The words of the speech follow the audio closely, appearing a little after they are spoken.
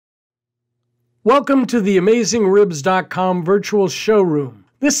Welcome to the AmazingRibs.com virtual showroom.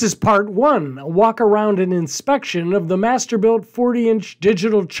 This is part 1, a walk around and inspection of the Masterbuilt 40-inch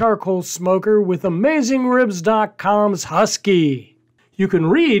digital charcoal smoker with AmazingRibs.com's Husky. You can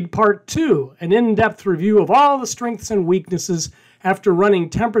read part 2, an in-depth review of all the strengths and weaknesses after running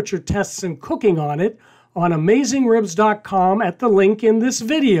temperature tests and cooking on it on AmazingRibs.com at the link in this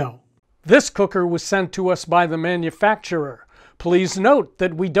video. This cooker was sent to us by the manufacturer. Please note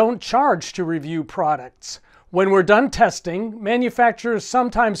that we don't charge to review products. When we're done testing, manufacturers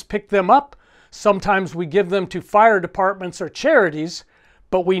sometimes pick them up, sometimes we give them to fire departments or charities,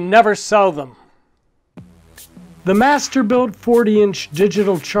 but we never sell them. The Masterbuilt 40-inch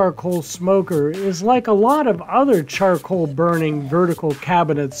digital charcoal smoker is like a lot of other charcoal burning vertical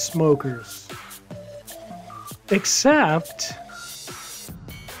cabinet smokers, except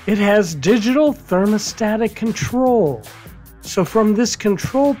it has digital thermostatic control. So from this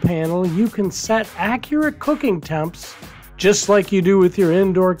control panel, you can set accurate cooking temps just like you do with your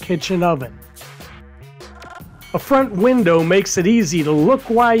indoor kitchen oven. A front window makes it easy to look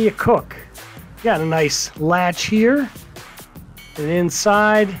while you cook. Got a nice latch here, and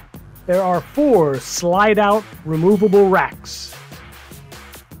inside there are 4 slide-out removable racks.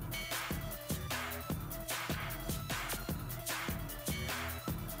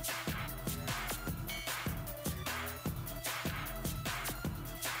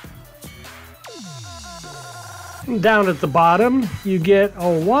 Down at the bottom, you get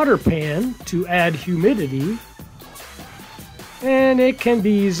a water pan to add humidity, and it can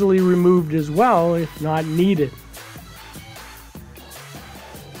be easily removed as well if not needed.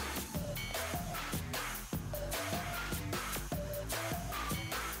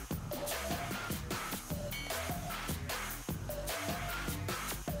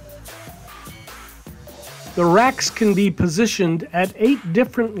 The racks can be positioned at 8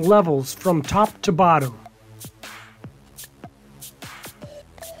 different levels from top to bottom.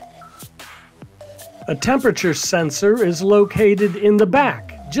 A temperature sensor is located in the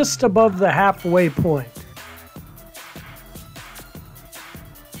back, just above the halfway point.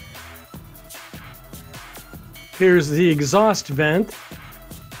 Here's the exhaust vent.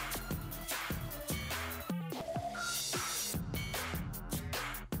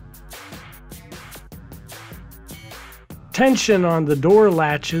 Tension on the door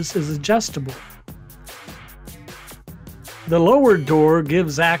latches is adjustable. The lower door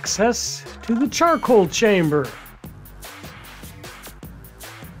gives access to the charcoal chamber.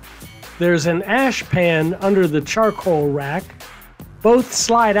 There's an ash pan under the charcoal rack. Both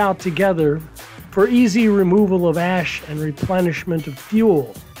slide out together for easy removal of ash and replenishment of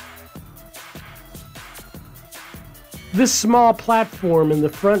fuel. This small platform in the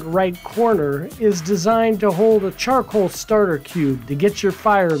front right corner is designed to hold a charcoal starter cube to get your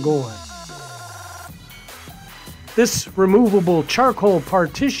fire going. This removable charcoal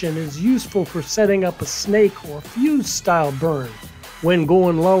partition is useful for setting up a snake or fuse style burn when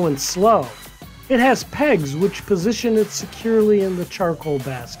going low and slow. It has pegs which position it securely in the charcoal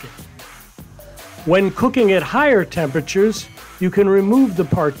basket. When cooking at higher temperatures, you can remove the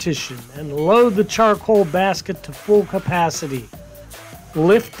partition and load the charcoal basket to full capacity.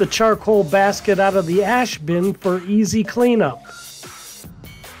 Lift the charcoal basket out of the ash bin for easy cleanup.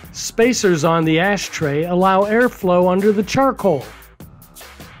 Spacers on the ashtray allow airflow under the charcoal.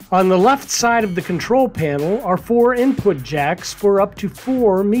 On the left side of the control panel are 4 input jacks for up to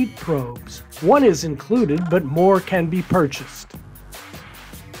 4 meat probes. One is included, but more can be purchased.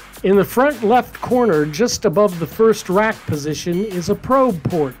 In the front left corner, just above the first rack position, is a probe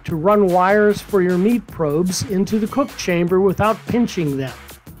port to run wires for your meat probes into the cook chamber without pinching them.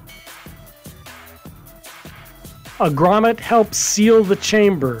 A grommet helps seal the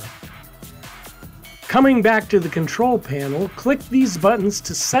chamber. Coming back to the control panel, click these buttons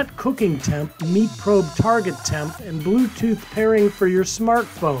to set cooking temp, meat probe target temp, and Bluetooth pairing for your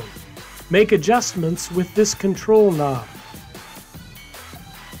smartphone. Make adjustments with this control knob.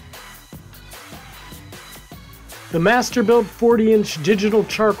 The Masterbuilt 40-inch digital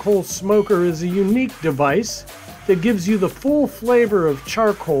charcoal smoker is a unique device that gives you the full flavor of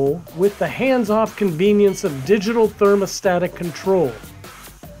charcoal with the hands-off convenience of digital thermostatic control.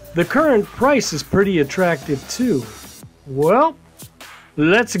 The current price is pretty attractive too. Well,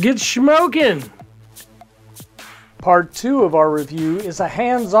 let's get schmoking! Part 2 of our review is a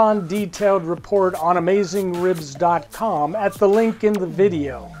hands-on detailed report on AmazingRibs.com at the link in the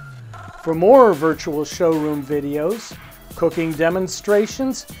video. For more virtual showroom videos, cooking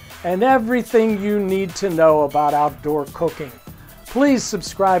demonstrations, and everything you need to know about outdoor cooking, please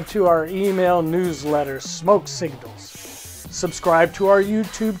subscribe to our email newsletter, Smoke Signals. Subscribe to our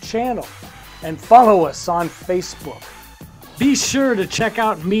YouTube channel. and follow us on Facebook. Be sure to check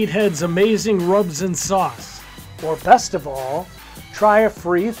out Meathead's amazing rubs and sauce. Or best of all, try a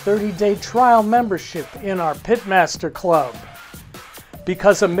free 30-day trial membership in our Pitmaster Club.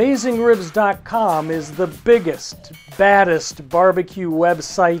 Because AmazingRibs.com is the biggest, baddest barbecue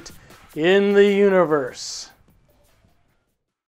website in the universe.